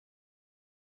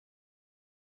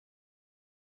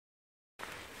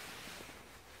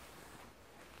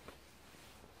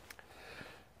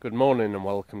Good morning and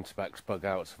welcome to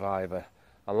bexbugoutsurvivor.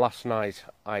 And last night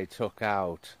I took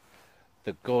out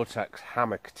the gore-tex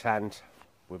hammock tent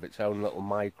with its own little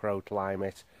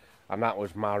microclimate, and that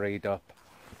was married up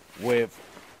with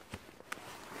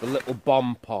the little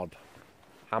bomb pod,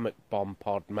 hammock bomb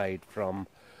pod made from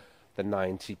the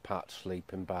 90 Pat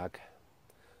sleeping bag.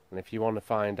 And if you want to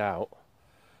find out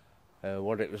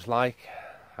what it was like,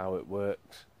 how it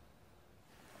works,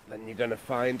 then you're going to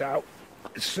find out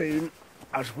soon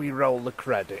as we roll the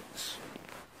credits.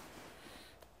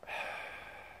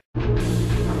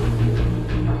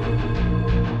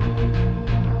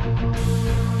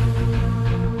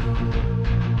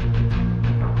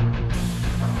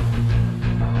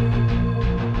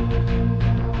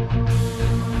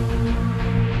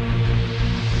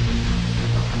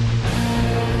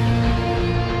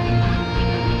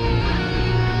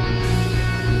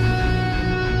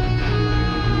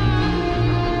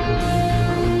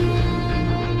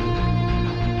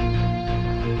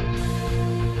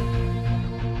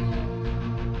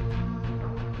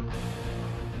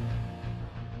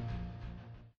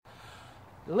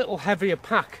 A little heavier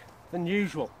pack than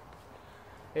usual.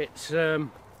 It's the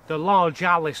large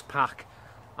Alice pack,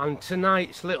 and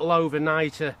tonight's little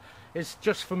overnighter is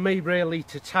just for me really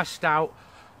to test out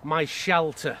my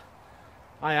shelter.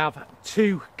 I have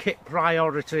two kit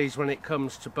priorities when it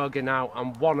comes to bugging out,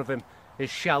 and one of them is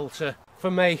shelter.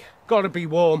 For me, gotta be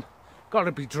warm,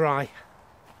 gotta be dry.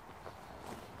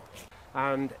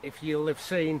 And if you'll have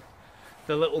seen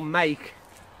the little make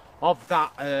of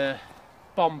that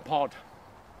bomb pod,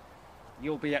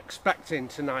 you'll be expecting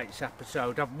tonight's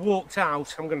episode. I've walked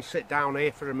out, I'm going to sit down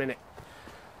here for a minute.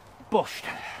 Bushed.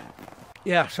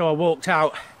 Yeah, so I walked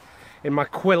out in my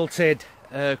quilted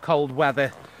cold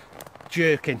weather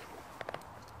jerkin,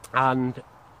 and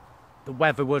the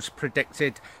weather was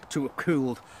predicted to have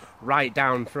cooled right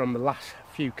down from the last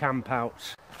few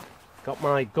campouts. Got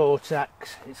my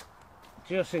gore-tex, it's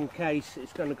just in case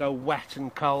it's going to go wet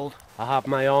and cold. I have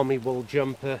my army wool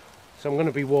jumper, so I'm going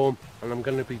to be warm and I'm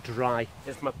going to be dry.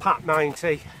 It's my Pat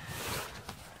 90,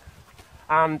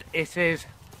 and it is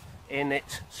in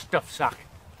its stuff sack.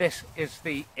 This is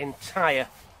the entire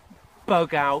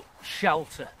bug out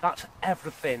shelter. That's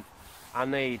everything I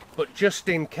need. But just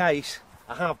in case,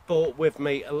 I have brought with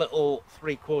me a little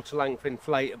 3/4 length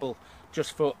inflatable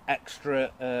just for extra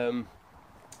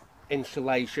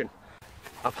insulation.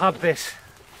 I've had this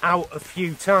out a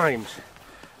few times,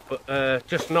 but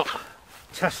just not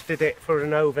tested it for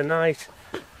an overnight.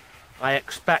 I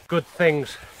expect good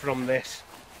things from this.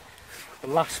 The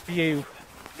last few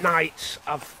nights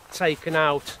I've taken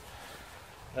out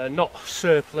not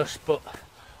surplus but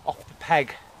off the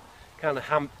peg kind of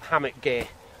hammock gear,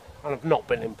 and I've not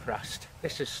been impressed.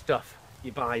 This is stuff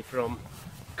you buy from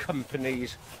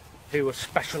companies who are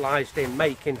specialised in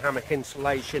making hammock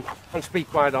insulation, and to be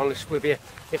quite honest with you,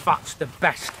 if that's the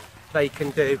best they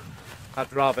can do,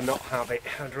 I'd rather not have it.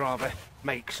 I'd rather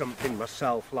make something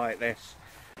myself like this.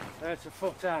 There's the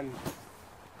foot end.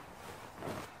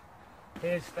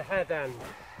 Here's the head end.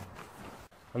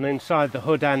 And inside the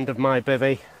hood end of my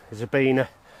bivvy is a beaner.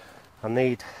 I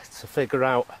need to figure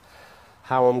out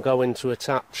how I'm going to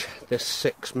attach this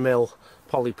 6mm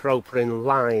polypropylene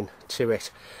line to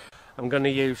it. I'm going to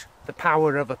use the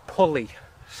power of a pulley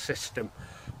system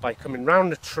by coming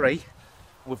round the tree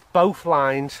with both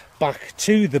lines back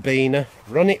to the beaner,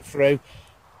 run it through.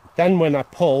 Then when I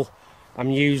pull, I'm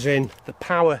using the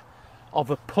power of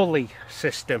a pulley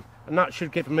system, and that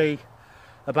should give me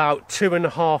about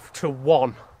 2.5 to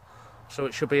 1, so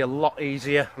it should be a lot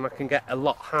easier and I can get a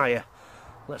lot higher.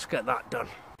 Let's get that done.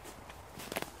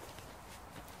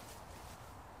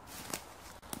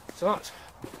 So that's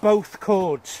both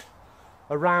cords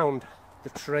around the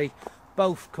tree,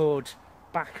 both cords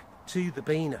back to the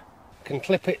beaner. Can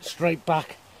clip it straight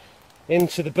back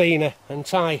into the beaner and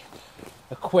tie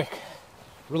a quick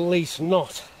release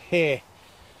knot here.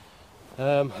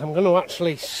 I'm going to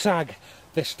actually sag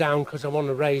this down because I want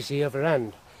to raise the other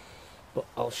end, but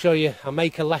I'll show you. I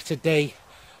make a letter D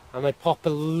and I pop a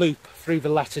loop through the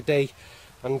letter D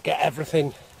and get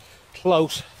everything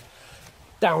close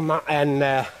down that end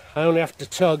there. I only have to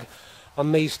tug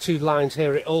on these two lines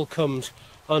here. It all comes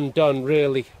undone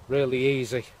really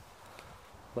easy.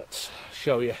 Let's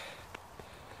show you.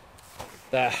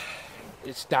 There,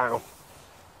 it's down.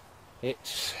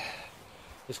 It's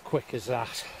as quick as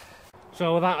that.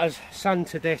 So that has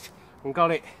centred it and got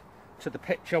it to the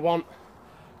pitch I want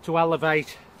to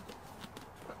elevate.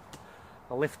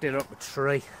 I lift it up a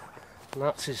tree, and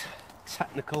that's as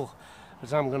technical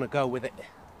as I'm going to go with it.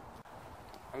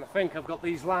 And I think I've got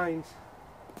these lines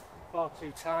far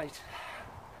too tight.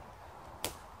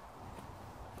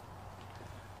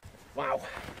 Wow.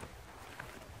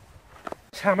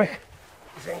 This hammock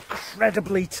is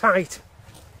incredibly tight.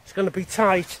 It's going to be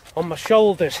tight on my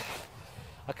shoulders.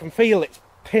 I can feel it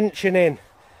pinching in,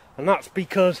 and that's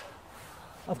because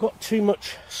I've got too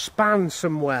much span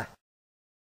somewhere.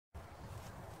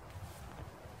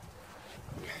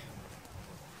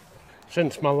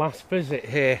 Since my last visit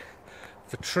here,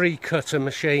 the tree cutter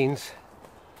machines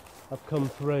have come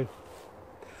through.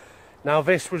 Now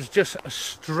this was just a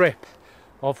strip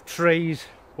of trees,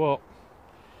 what,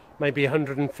 maybe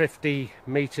 150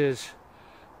 metres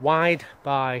wide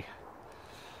by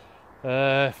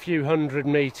a few hundred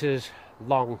metres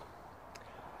long,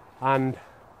 and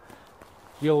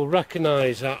you'll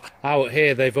recognise that out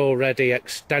here they've already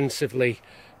extensively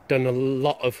done a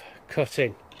lot of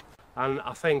cutting. And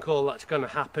I think all that's going to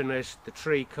happen is the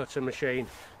tree cutter machine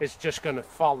is just going to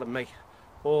follow me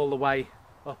all the way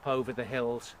up over the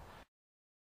hills.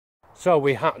 So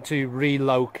we had to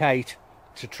relocate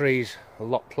to trees a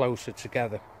lot closer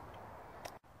together.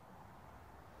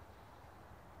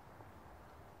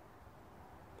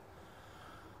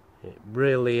 It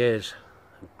really is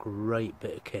a great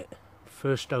bit of kit.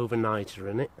 First overnighter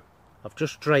in it. I've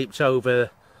just draped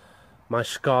over my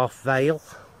scarf veil.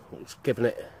 It's given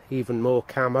it even more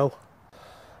camo,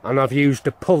 and I've used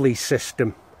a pulley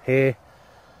system here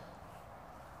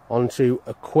onto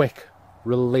a quick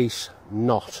release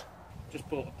knot. Just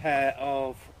bought a pair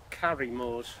of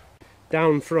Carrymores,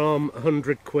 down from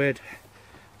 100 quid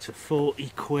to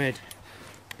 40 quid,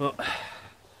 but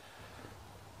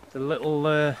the little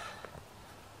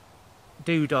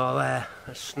doodah there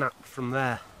has snapped from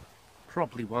there,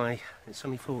 probably why it's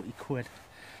only 40 quid.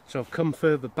 So I've come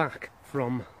further back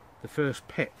from the first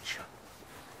pitch,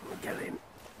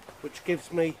 which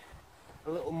gives me a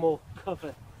little more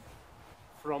cover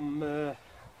from the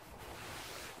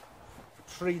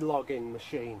tree logging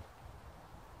machine.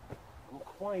 I'm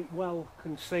quite well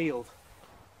concealed,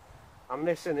 and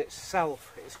this in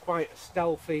itself is quite a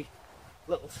stealthy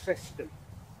little system.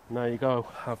 There you go,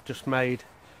 I've just made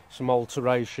some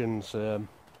alterations,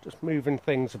 just moving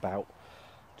things about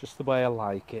just the way I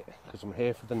like it, because I'm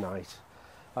here for the night.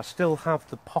 I still have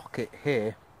the pocket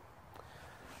here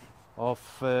of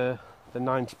the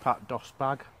 90-pack DOS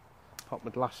bag. Pop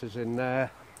my glasses in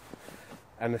there,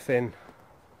 anything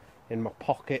in my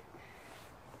pocket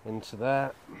into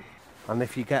there. And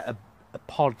if you get a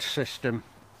pod system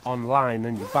online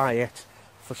and you buy it,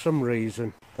 for some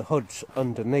reason the hood's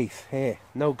underneath here.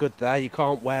 No good there, you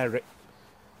can't wear it.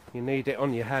 You need it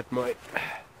on your head, mate.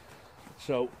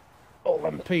 So all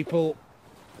them people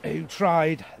who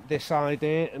tried this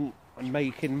idea and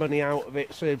making money out of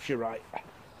it serves you right.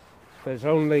 There's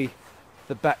only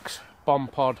the Bex bomb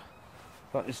pod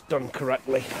that is done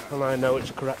correctly, and I know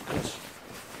it's correct because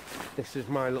this is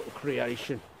my little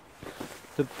creation.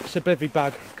 The bivvy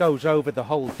bag goes over the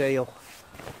whole deal,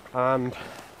 and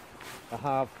I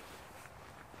have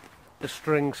the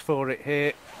strings for it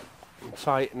here, and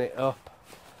tighten it up,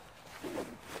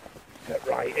 get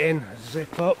right in,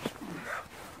 zip up,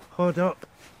 hood up.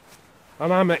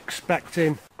 And I'm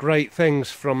expecting great things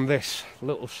from this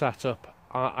little setup.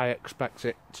 I expect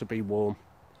it to be warm.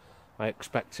 I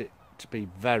expect it to be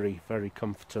very, very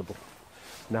comfortable.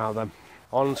 Now then,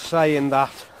 on saying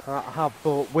that, I have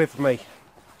brought with me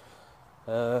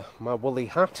my woolly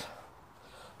hat.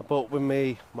 I brought with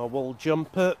me my wool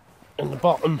jumper in the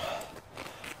bottom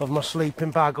of my sleeping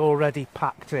bag, already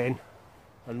packed in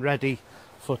and ready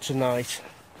for tonight,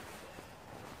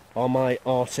 are my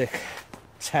Arctic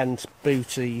tent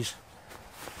booties,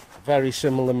 very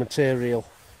similar material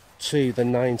to the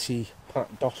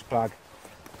 90-pack DOS bag.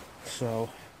 So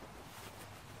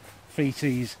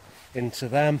feeties into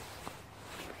them,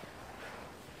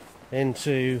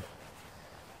 into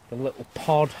the little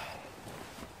pod,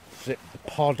 zip the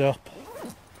pod up,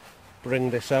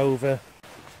 bring this over.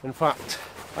 In fact,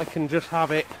 I can just have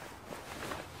it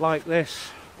like this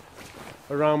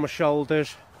around my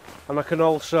shoulders, and I can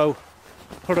also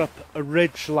put up a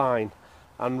ridge line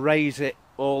and raise it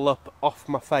all up off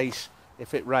my face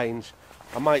if it rains.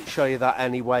 I might show you that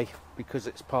anyway because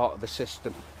it's part of the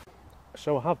system.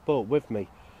 So I have brought with me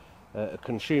a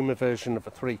consumer version of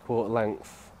a 3/4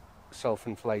 length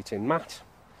self-inflating mat.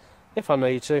 If I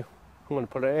need to, I'm going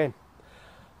to put it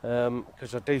in,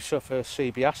 because I do suffer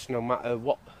CBS no matter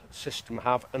what system I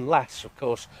have, unless of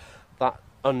course that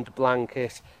under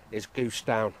blanket is goose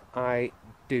down. I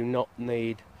do not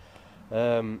need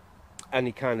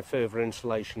any kind of further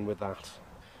insulation with that.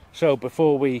 So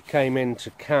before we came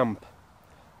into camp,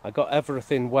 I got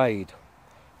everything weighed,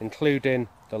 including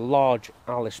the large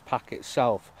Alice pack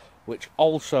itself, which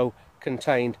also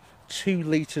contained 2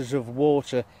 litres of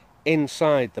water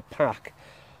inside the pack.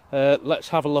 Let's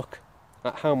have a look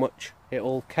at how much it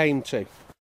all came to.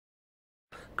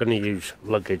 Going to use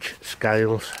luggage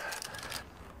scales.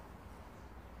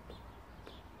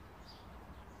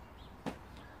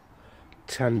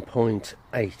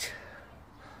 $10.8.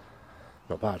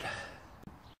 Not bad.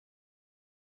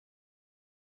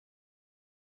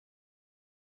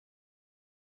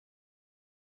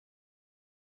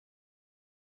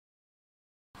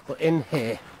 But in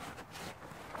here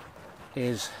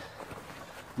is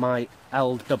my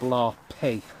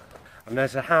LRRP, and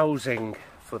there's a housing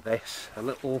for this, a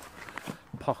little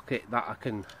pocket that I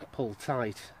can pull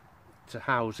tight to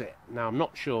house it. Now I'm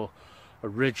not sure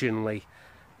originally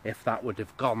if that would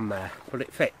have gone there, but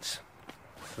it fits,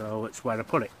 so it's where I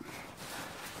put it.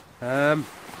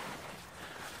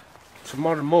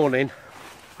 Tomorrow morning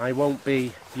I won't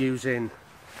be using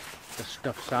the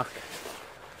stuff sack.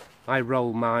 I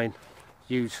roll mine,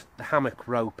 use the hammock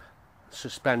rope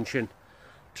suspension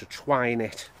to twine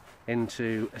it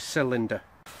into a cylinder.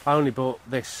 I only bought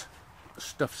this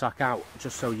stuff sack out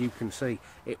just so you can see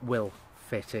it will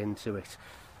fit into it.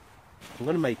 I'm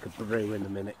going to make a brew in a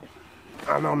minute,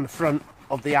 and on the front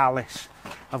of the Alice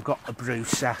I've got a brew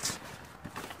set,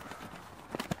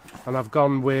 and I've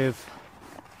gone with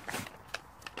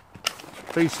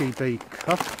PCB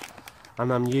cup,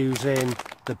 and I'm using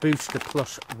the Booster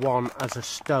Plus 1 as a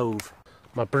stove.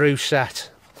 My brew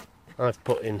set I've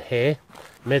put in here.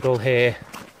 Middle here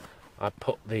I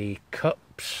put the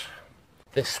cups.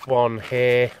 This one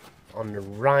here on the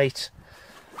right,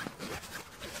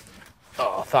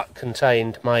 that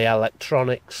contained my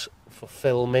electronics for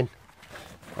filming.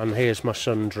 And here's my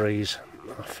sundries.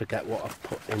 I forget what I've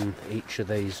put in each of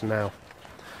these now.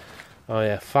 Oh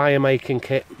yeah, fire making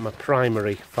kit, my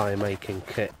primary fire making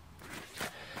kit.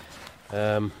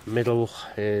 Middle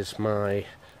is my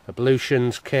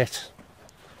ablutions kit,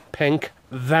 pink,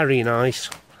 very nice.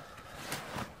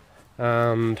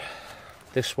 And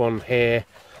this one here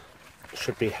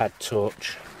should be head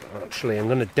torch. Actually, I'm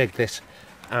going to dig this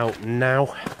out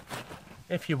now.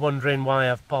 If you're wondering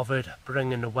why I've bothered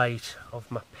bringing the weight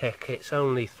of my pick, it's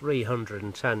only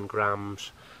 310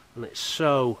 grams, and it's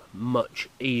so much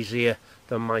easier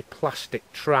than my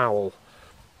plastic trowel.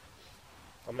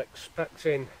 I'm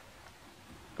expecting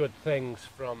good things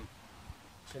from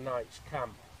tonight's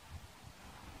camp.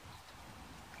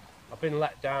 I've been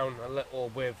let down a little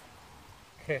with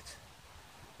kit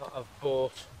that I've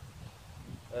bought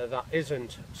that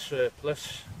isn't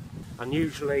surplus, and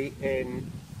usually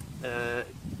in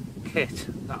kit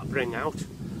that I bring out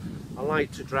I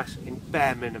like to dress in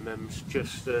bare minimums,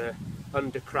 just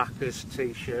undercrackers,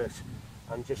 t-shirt,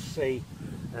 and just see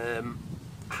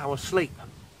how I sleep,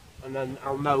 and then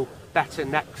I'll know better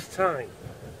next time.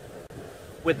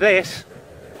 With this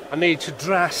I need to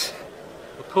dress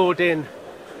according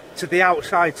to the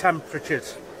outside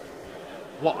temperatures,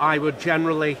 what I would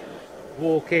generally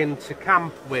walk into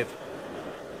camp with.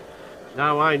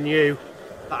 Now I knew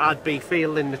that I'd be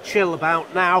feeling the chill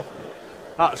about now,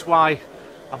 that's why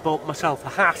I bought myself a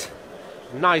hat,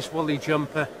 a nice woolly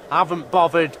jumper. I haven't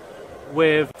bothered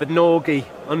with the norgie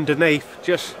underneath,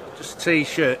 just a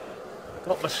t-shirt.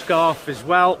 Got my scarf as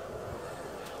well,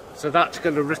 so that's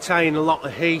going to retain a lot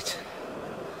of heat.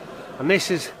 And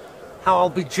this is how I'll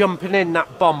be jumping in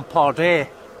that bomb pod here.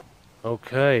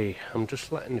 Okay, I'm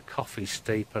just letting the coffee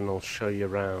steep and I'll show you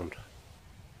around.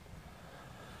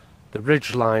 The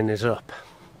ridge line is up.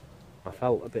 I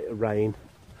felt a bit of rain,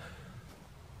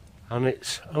 and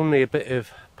it's only a bit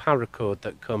of paracord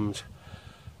that comes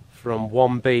from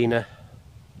one beaner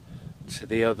to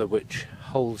the other, which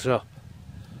holds up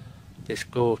this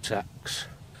gore-tex.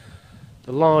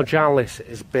 The large Alice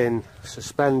has been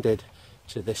suspended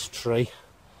to this tree.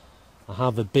 I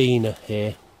have a beaner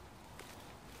here.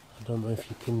 I don't know if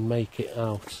you can make it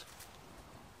out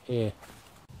here.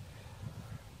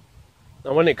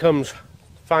 Now when it comes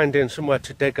finding somewhere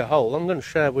to dig a hole, I'm going to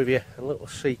share with you a little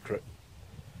secret.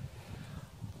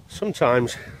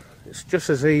 Sometimes it's just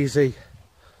as easy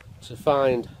to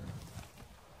find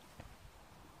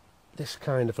this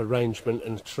kind of arrangement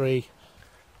in a tree.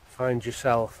 Find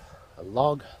yourself a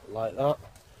log like that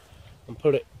and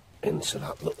put it into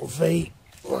that little V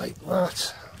like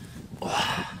that.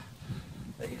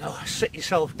 There you go, sit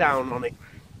yourself down on it.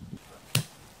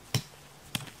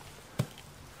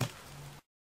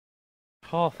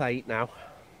 Half 8 now.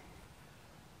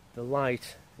 The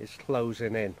light is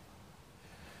closing in.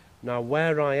 Now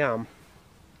where I am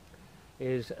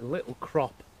is a little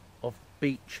crop of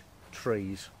beech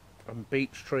trees, and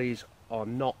beech trees are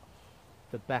not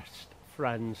the best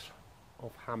friends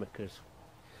of hammockers.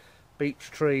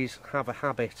 Beech trees have a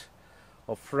habit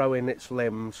of throwing its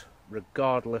limbs,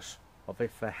 regardless of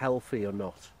if they're healthy or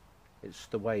not. It's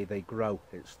the way they grow,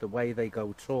 it's the way they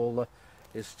go taller,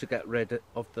 is to get rid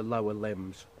of the lower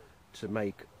limbs to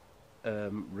make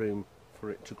room for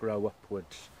it to grow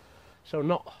upwards. So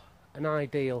not an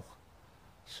ideal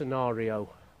scenario,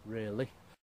 really.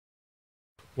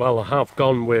 Well, I have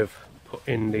gone with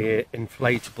putting the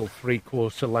inflatable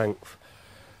 3/4 length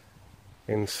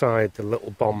inside the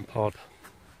little bomb pod.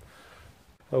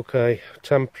 Okay,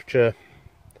 temperature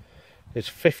is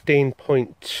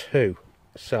 15.2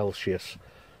 Celsius.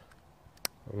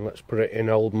 And let's put it in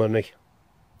old money,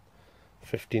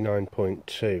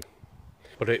 59.2.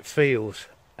 But it feels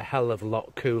a hell of a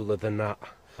lot cooler than that.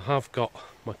 I have got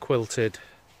my quilted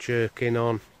jerkin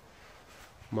on,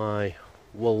 my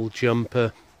wool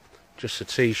jumper, just a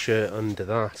t-shirt under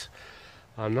that,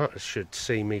 and that should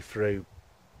see me through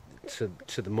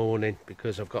to the morning,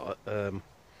 because I've got the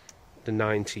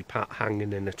 90 pat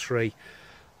hanging in a tree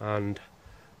and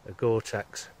a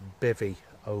gore-tex bivvy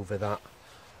over that,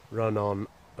 run on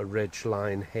a ridge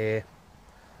line here,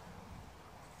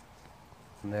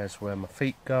 and there's where my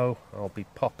feet go. I'll be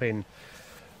popping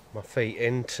my feet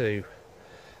into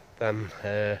them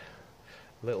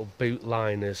little boot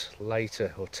liners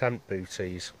later, or tent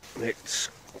booties. It's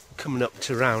coming up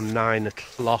to around 9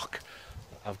 o'clock.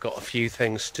 I've got a few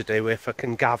things to do. If I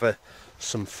can gather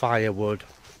some firewood,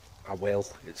 I will.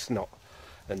 It's not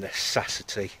a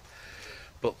necessity,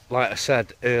 but like I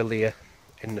said earlier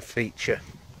in the feature,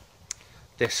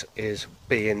 this is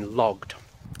being logged,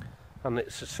 and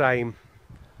it's the same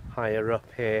higher up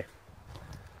here.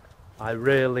 I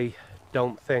really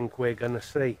don't think we're going to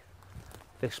see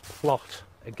this plot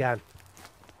again.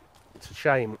 It's a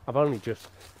shame. I've only just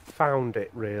found it,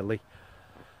 really,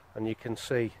 and you can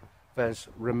see there's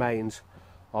remains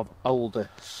of older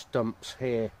stumps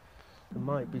here. There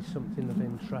might be something of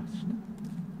interest.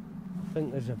 I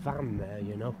think there's a van there,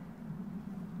 you know.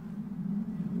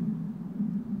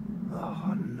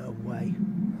 Oh, no way.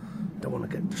 Don't want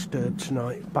to get disturbed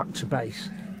tonight. Back to base.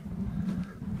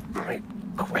 Right,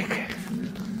 quick.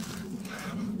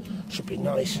 Should be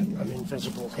nice and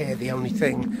invisible here. The only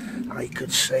thing I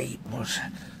could see was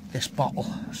this bottle,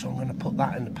 so I'm going to put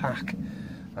that in the pack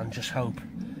and just hope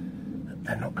that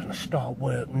they're not going to start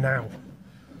work now.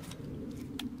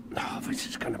 Oh, this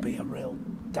is going to be a real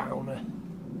downer.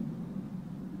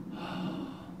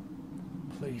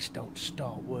 Please don't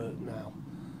start work now.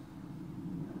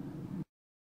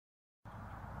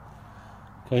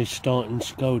 Okay, starting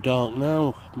to go dark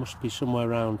now. Must be somewhere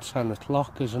around 10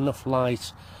 o'clock. There's enough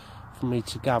light for me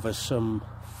to gather some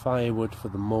firewood for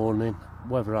the morning.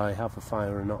 Whether I have a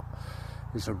fire or not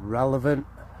is irrelevant.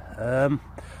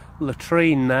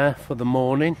 Latrine there for the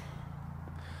morning,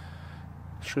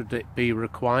 should it be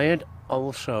required.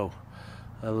 Also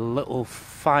a little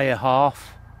fire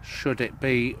hearth, should it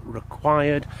be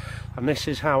required. And this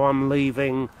is how I'm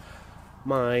leaving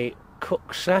my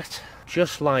cook set,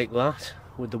 just like that,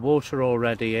 with the water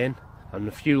already in and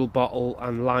the fuel bottle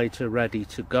and lighter ready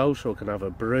to go, so I can have a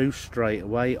brew straight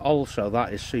away. Also,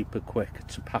 that is super quick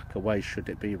to pack away should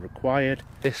it be required.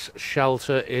 This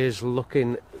shelter is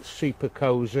looking super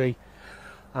cozy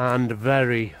and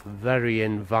very, very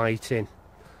inviting.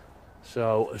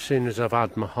 So as soon as I've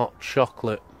had my hot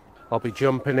chocolate, I'll be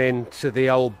jumping into the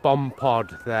old bomb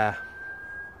pod there.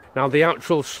 Now, the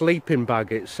actual sleeping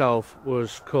bag itself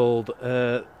was called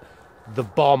the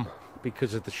bomb,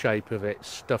 because of the shape of its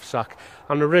stuff sack,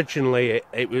 and originally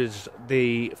it was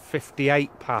the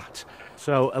 58 pat,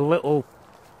 so a little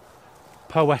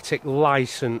poetic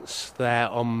license there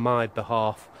on my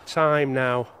behalf. Time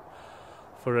now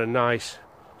for a nice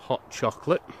hot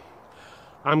chocolate.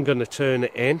 I'm going to turn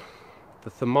it in.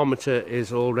 The thermometer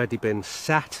is already been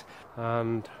set,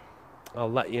 and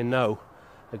I'll let you know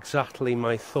exactly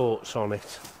my thoughts on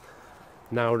it.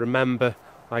 Now remember,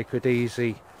 I could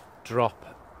easily drop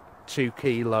 2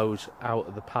 kilos out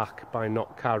of the pack by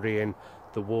not carrying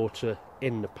the water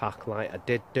in the pack like I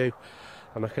did do,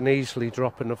 and I can easily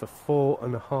drop another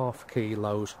 4.5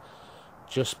 kilos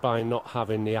just by not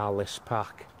having the Alice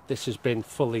pack. This has been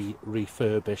fully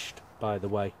refurbished, by the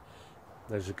way.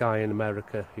 There's a guy in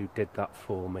America who did that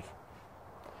for me.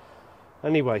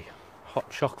 Anyway, hot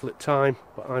chocolate time,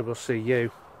 but I will see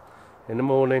you in the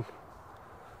morning.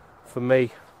 For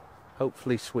me,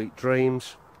 hopefully sweet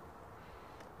dreams.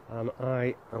 And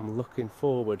I am looking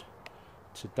forward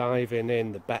to diving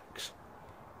in the Bex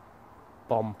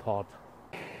bomb pod.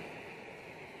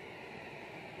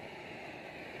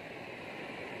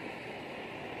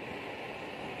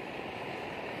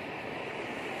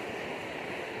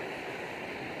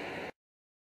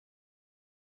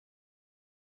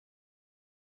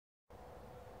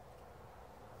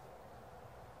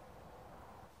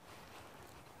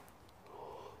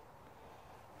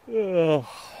 Oh,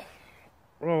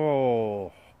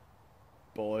 oh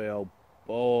boy, oh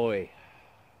boy.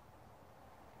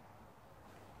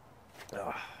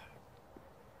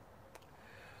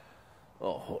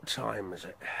 Oh, what time is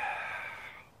it?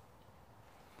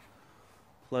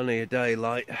 Plenty of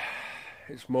daylight.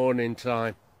 It's morning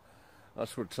time.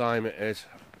 That's what time it is.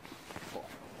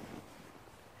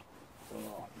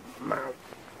 Oh, man.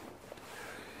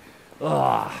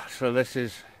 Oh, so this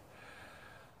is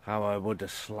how I would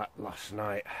have slept last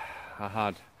night. I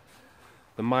had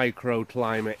the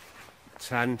microclimate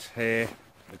tent here,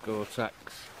 the gore-tex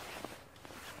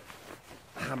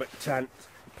hammock tent,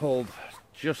 pulled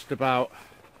just about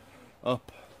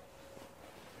up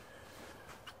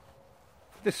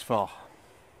this far,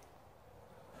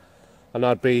 and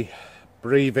I'd be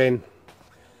breathing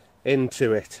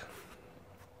into it,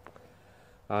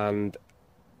 and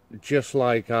just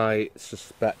like I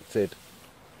suspected,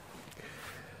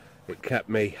 it kept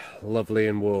me lovely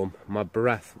and warm. My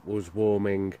breath was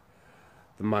warming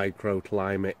the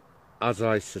microclimate as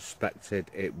I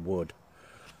suspected it would.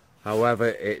 However,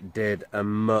 it did a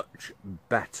much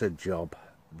better job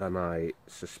than I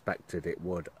suspected it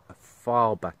would. A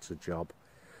far better job.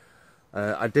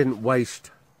 I didn't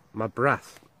waste my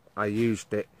breath. I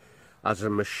used it as a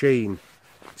machine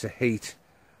to heat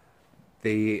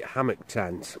the hammock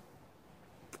tent.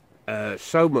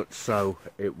 So much so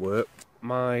it worked.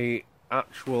 My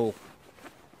actual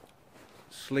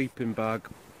sleeping bag,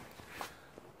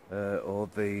 or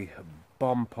the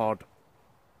bomb pod,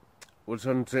 was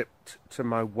unzipped to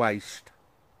my waist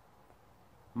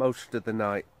most of the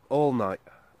night, all night,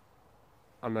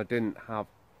 and I didn't have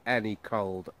any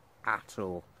cold at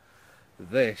all.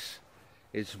 This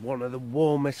is one of the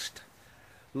warmest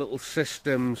little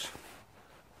systems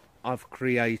I've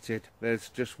created. There's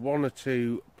just one or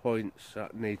two points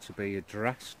that need to be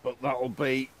addressed, but that'll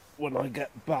be when I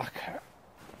get back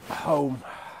home.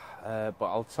 But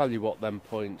I'll tell you what them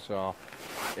points are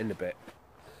in a bit.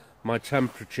 My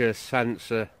temperature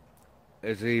sensor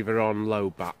is either on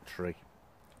low battery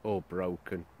or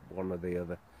broken, one or the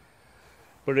other.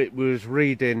 But it was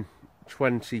reading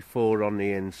 24 on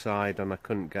the inside and I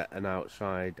couldn't get an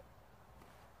outside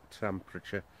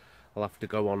temperature. I'll have to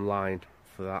go online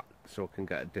for that so I can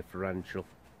get a differential.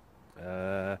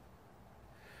 Like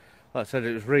I said,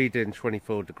 it was reading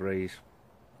 24 degrees.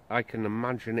 I can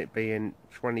imagine it being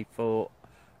 24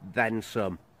 then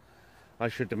some. I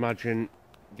should imagine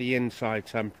the inside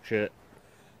temperature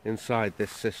inside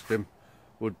this system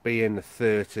would be in the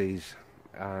 30s,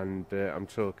 and I'm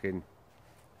talking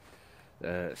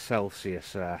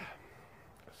Celsius there,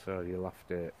 so you'll have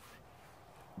to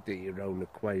do your own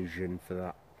equation for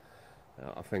that.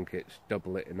 I think it's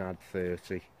double it and add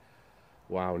 30.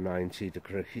 Wow, 90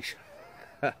 degrees.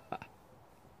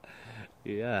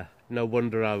 Yeah, no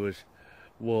wonder I was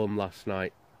warm last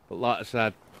night. But like I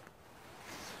said,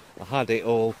 I had it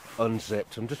all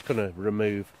unzipped. I'm just going to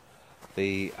remove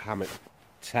the hammock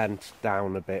tent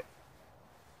down a bit.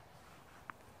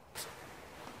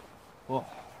 Oh,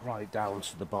 right down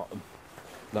to the bottom.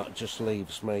 That just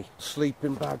leaves me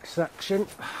sleeping bag section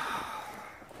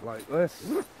like this.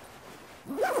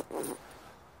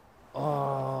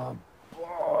 Oh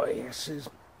boy, this is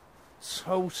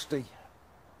toasty.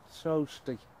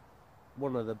 Toasty.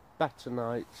 One of the better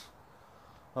nights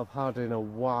I've had in a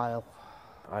while.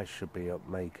 I should be up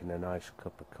making a nice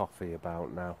cup of coffee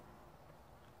about now.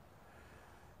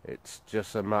 It's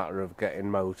just a matter of getting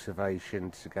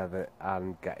motivation together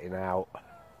and getting out.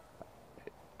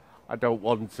 I don't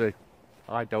want to.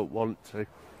 I don't want to.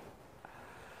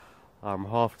 I'm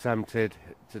half tempted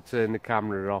to turn the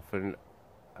camera off and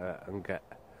get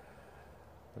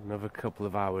another couple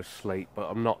of hours sleep, but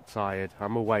I'm not tired.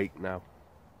 I'm awake now.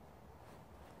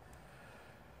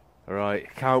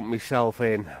 Alright, count myself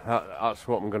in. That's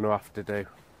what I'm going to have to do.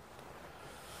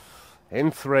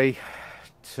 In 3,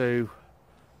 2,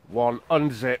 1,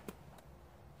 unzip.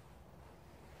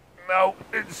 No,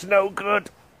 it's no good.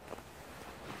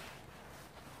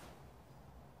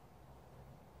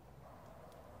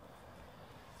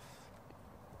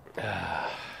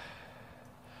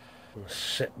 We'll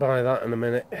sit by that in a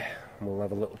minute and we'll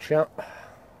have a little chat.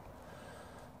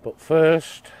 But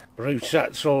first, brew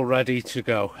set's all ready to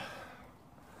go.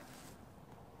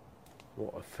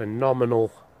 What a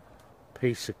phenomenal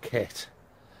piece of kit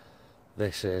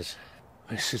this is.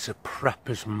 This is a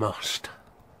prepper's must.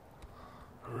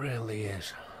 It really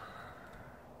is.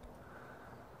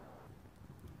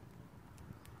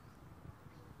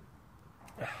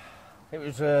 It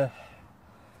was a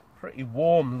pretty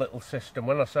warm little system.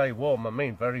 When I say warm, I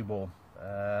mean very warm.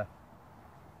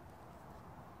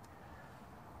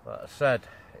 Like I said,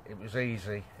 it was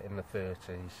easy in the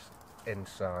 30s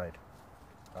inside,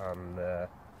 and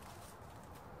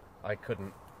I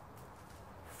couldn't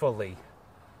fully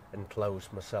enclose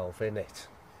myself in it.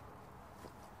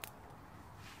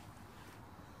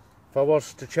 If I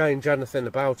was to change anything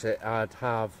about it, I'd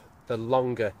have the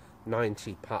longer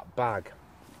 90 pat bag.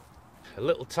 A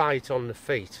little tight on the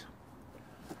feet,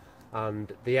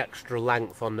 and the extra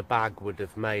length on the bag would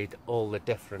have made all the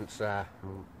difference there.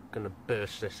 I'm going to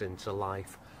burst this into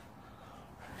life.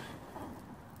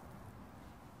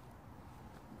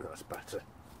 That's better.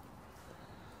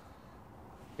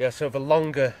 Yeah, so the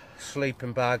longer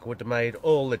sleeping bag would have made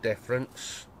all the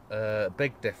difference,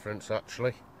 big difference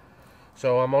actually.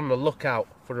 So I'm on the lookout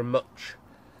for a much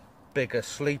bigger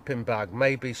sleeping bag,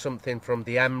 maybe something from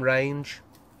the M range.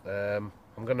 I'm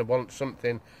going to want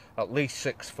something at least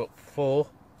 6'4".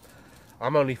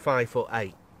 I'm only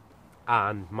 5'8",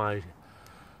 and my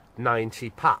 90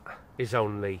 pat is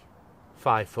only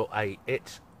 5'8".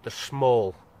 It's the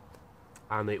small,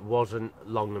 and it wasn't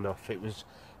long enough. It was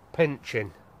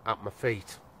pinching at my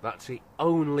feet. That's the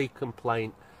only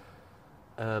complaint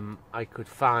I could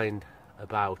find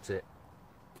about it.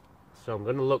 So I'm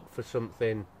going to look for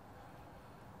something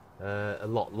a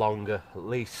lot longer, at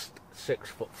least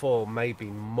 6'4", maybe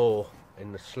more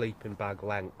in the sleeping bag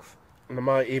length. And I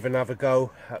might even have a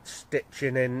go at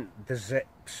stitching in the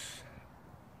zips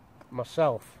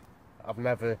myself. I've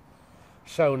never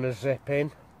sewn a zip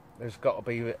in. There's got to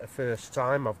be a first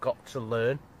time. I've got to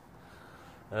learn.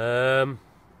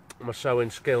 My sewing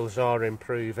skills are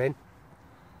improving.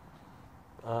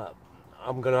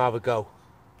 I'm going to have a go.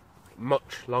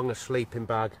 Much longer sleeping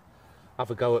bag. Have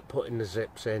a go at putting the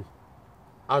zips in.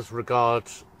 As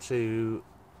regards to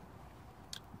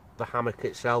the hammock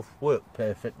itself, worked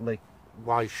perfectly.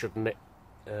 Why shouldn't it?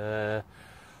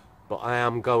 But I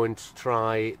am going to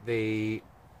try the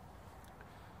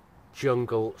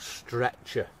jungle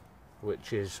stretcher,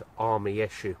 which is army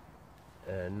issue,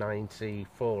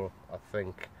 94 I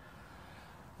think,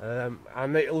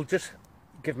 and it'll just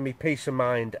give me peace of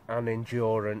mind and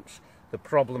endurance. The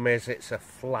problem is it's a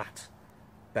flat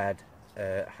bed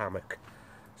hammock,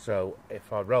 so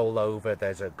if I roll over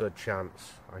there's a good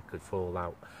chance I could fall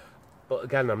out. But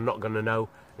again, I'm not going to know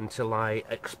until I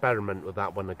experiment with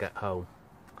that when I get home.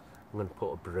 I'm going to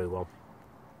put a brew on.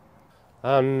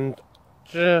 And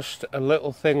just a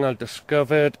little thing I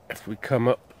discovered, if we come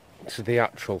up to the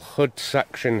actual hood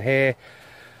section here,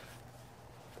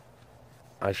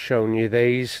 I've shown you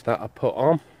these that I put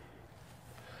on.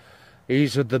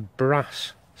 These are the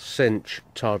brass cinch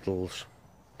toddles.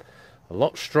 A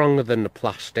lot stronger than the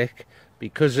plastic.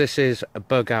 Because this is a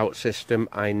bug out system,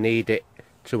 I need it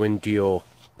to endure.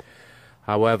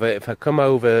 However, if I come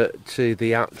over to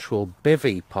the actual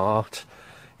bivvy part,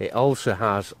 it also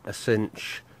has a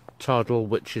cinch toddle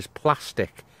which is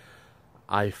plastic.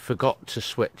 I forgot to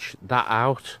switch that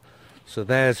out, so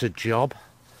there's a job.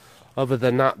 Other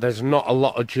than that, there's not a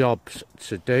lot of jobs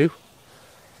to do.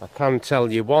 I can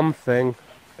tell you one thing,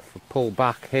 if I pull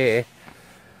back here,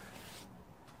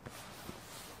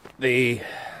 the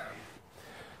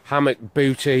hammock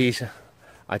booties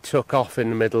I took off in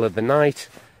the middle of the night.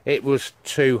 It was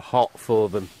too hot for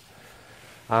them.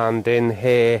 And in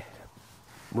here,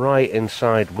 right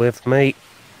inside with me,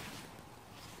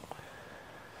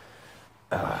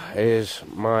 is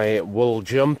my wool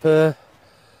jumper.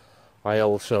 I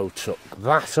also took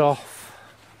that off.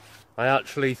 I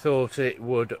actually thought it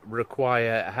would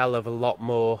require a hell of a lot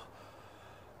more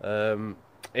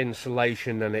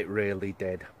insulation than it really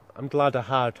did. I'm glad I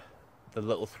had the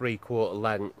little 3/4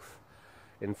 length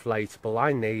inflatable.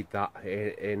 I need that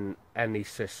in any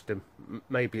system.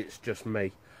 Maybe it's just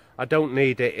me. I don't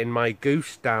need it in my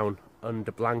goose down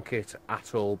under blanket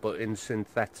at all, but in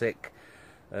synthetic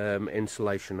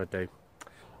insulation I do.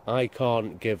 I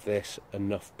can't give this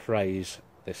enough praise,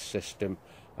 this system.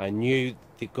 I knew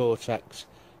the gore-tex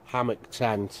hammock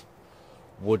tent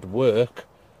would work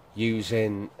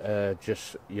using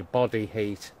just your body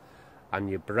heat and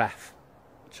your breath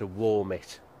to warm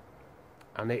it,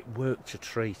 and it worked a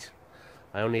treat.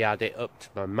 I only had it up to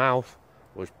my mouth,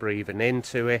 was breathing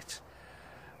into it,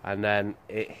 and then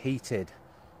it heated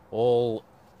all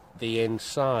the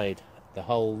inside, the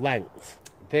whole length.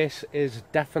 This is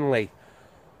definitely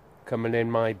coming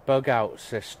in my bug out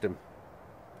system.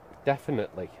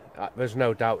 Definitely. There's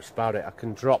no doubts about it. I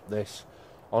can drop this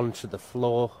onto the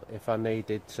floor if I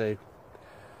needed to,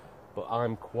 but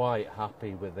I'm quite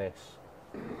happy with this.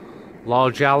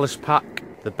 Large Alice pack,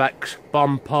 the Bex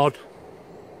bomb pod.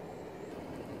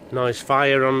 Nice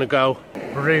fire on the go.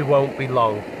 Brew won't be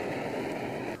long.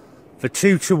 The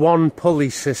 2-to-1 pulley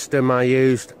system I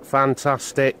used,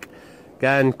 fantastic.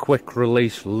 Again, quick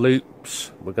release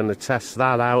loops. We're going to test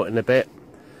that out in a bit.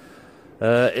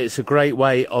 It's a great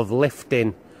way of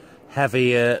lifting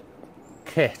heavier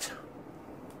kit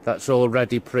that's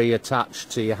already pre-attached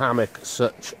to your hammock,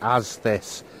 such as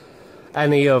this.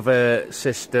 Any other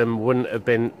system wouldn't have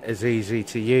been as easy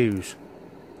to use.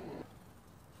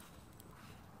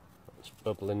 It's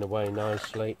bubbling away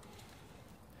nicely.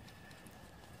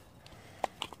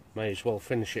 May as well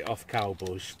finish it off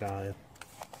cowboy style.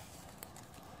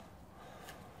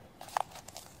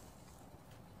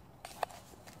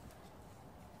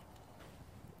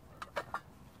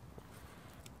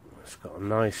 It's got a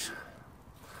nice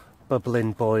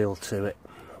bubbling boil to it.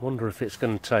 I wonder if it's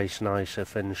going to taste nicer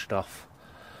finished off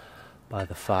by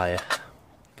the fire.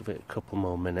 Give it a couple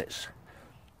more minutes.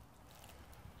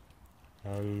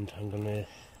 And I'm going to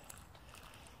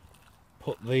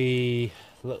put the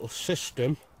little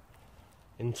system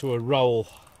into a roll.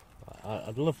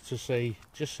 I'd love to see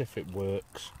just if it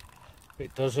works. If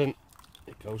it doesn't,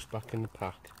 it goes back in the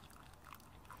pack.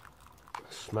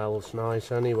 It smells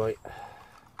nice anyway.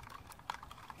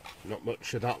 Not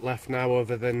much of that left now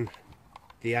other than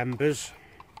the embers,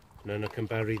 and then I can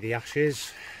bury the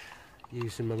ashes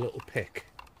using my little pick.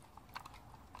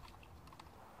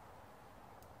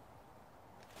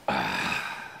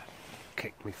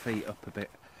 Kick my feet up a bit.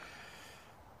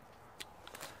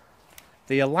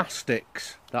 The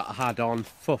elastics that I had on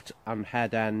foot and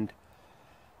head end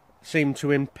seemed to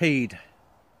impede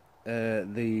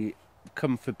the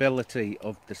comfortability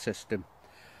of the system.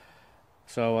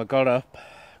 So I got up,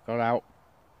 got out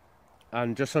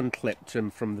and just unclipped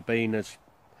them from the beaners,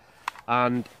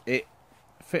 and it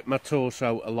fit my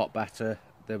torso a lot better.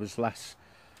 There was less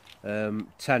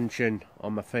tension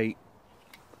on my feet,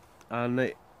 and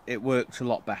it worked a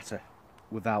lot better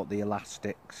without the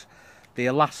elastics. The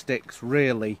elastics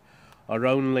really are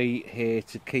only here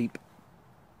to keep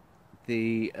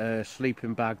the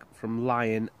sleeping bag from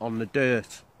lying on the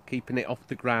dirt, keeping it off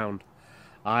the ground.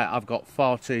 I've got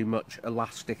far too much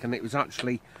elastic, and it was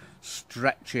actually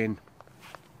stretching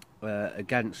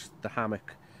against the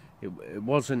hammock. It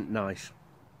wasn't nice,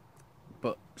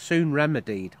 but soon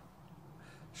remedied.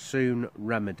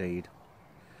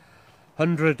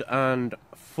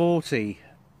 140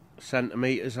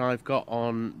 centimetres I've got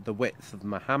on the width of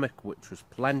my hammock, which was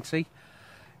plenty.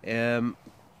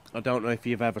 I don't know if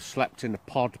you've ever slept in a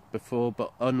pod before,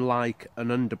 but unlike an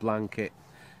underblanket,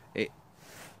 it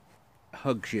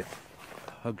hugs your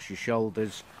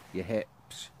shoulders, your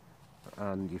hips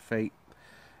and your feet.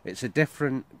 It's a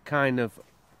different kind of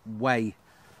way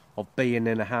of being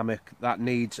in a hammock that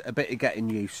needs a bit of getting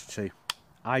used to.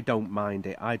 I don't mind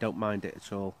it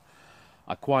at all.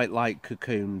 I quite like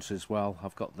cocoons as well.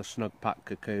 I've got the Snug Pack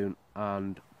cocoon,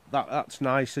 and that's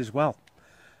nice as well.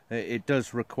 It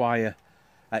does require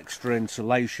extra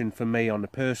insulation for me on a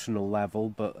personal level,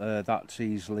 but that's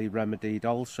easily remedied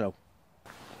also.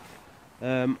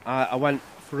 I went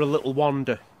for a little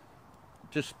wander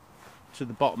just to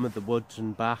the bottom of the woods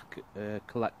and back,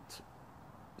 collect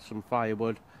some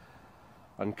firewood,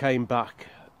 and came back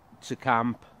to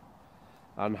camp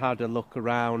and had a look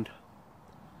around,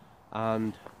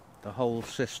 and the whole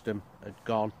system had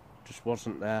gone, just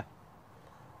wasn't there.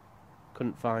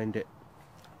 Couldn't find it.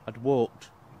 I'd walked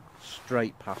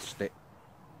straight past it.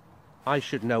 I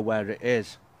should know where it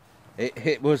is.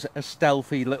 It was a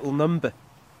stealthy little number.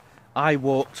 I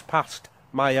walked past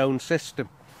my own system.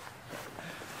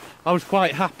 I was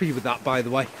quite happy with that, by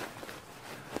the way.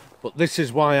 But this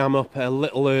is why I'm up a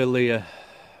little earlier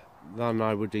than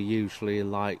I would have usually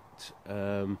liked.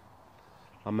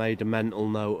 I made a mental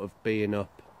note of being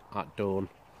up at dawn,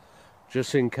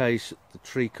 just in case the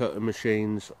tree cutter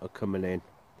machines are coming in.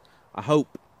 I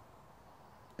hope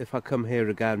if I come here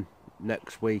again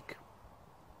next week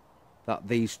that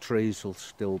these trees will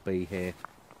still be here.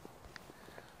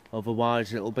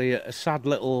 Otherwise it'll be a sad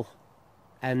little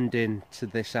ending to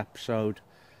this episode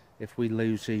if we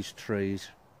lose these trees.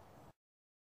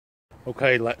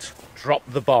 Okay, let's drop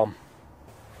the bomb.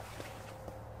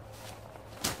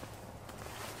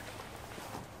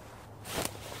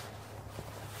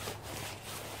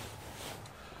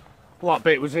 Well, that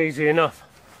bit was easy enough.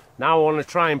 Now I want to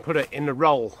try and put it in a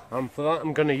roll, and for that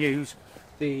I'm going to use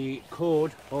the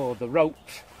cord or the rope,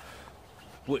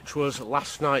 which was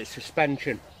last night's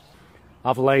suspension.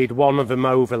 I've laid one of them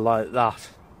over like that.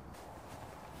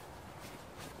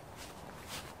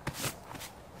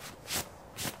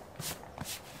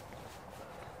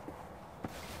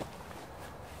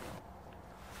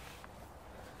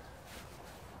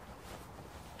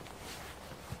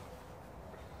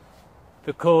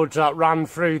 The cords that ran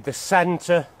through the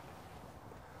centre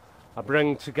I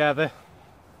bring together,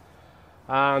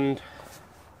 and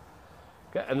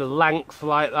getting a length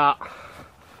like that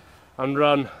and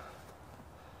run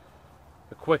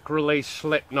a quick release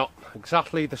slip knot,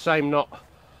 exactly the same knot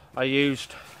I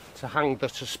used to hang the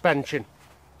suspension.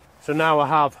 So now I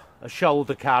have a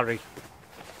shoulder carry.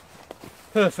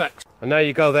 Perfect. And there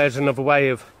you go, there's another way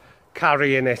of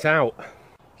carrying it out.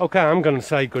 Okay, I'm going to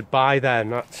say goodbye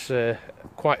then. That's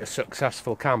quite a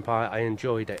successful camp. I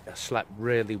enjoyed it. I slept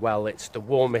really well. It's the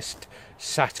warmest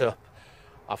setup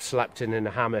I've slept in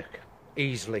a hammock,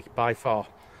 easily, by far.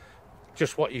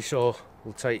 Just what you saw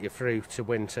will take you through to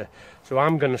winter. So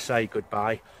I'm going to say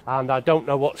goodbye, and I don't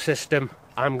know what system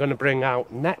I'm going to bring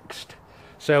out next.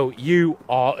 So you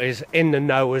are as in the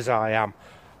know as I am.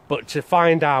 But to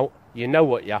find out, you know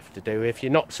what you have to do. If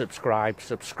you're not subscribed,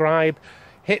 subscribe,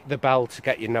 hit the bell to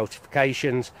get your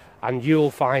notifications, and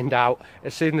you'll find out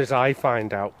as soon as I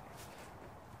find out.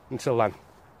 Until then,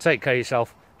 take care of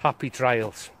yourself. Happy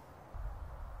trails.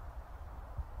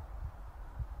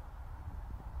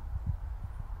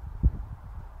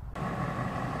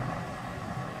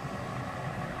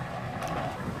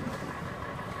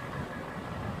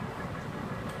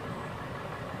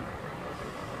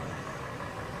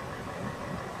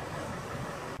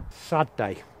 Sad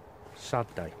day.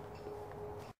 Sad day.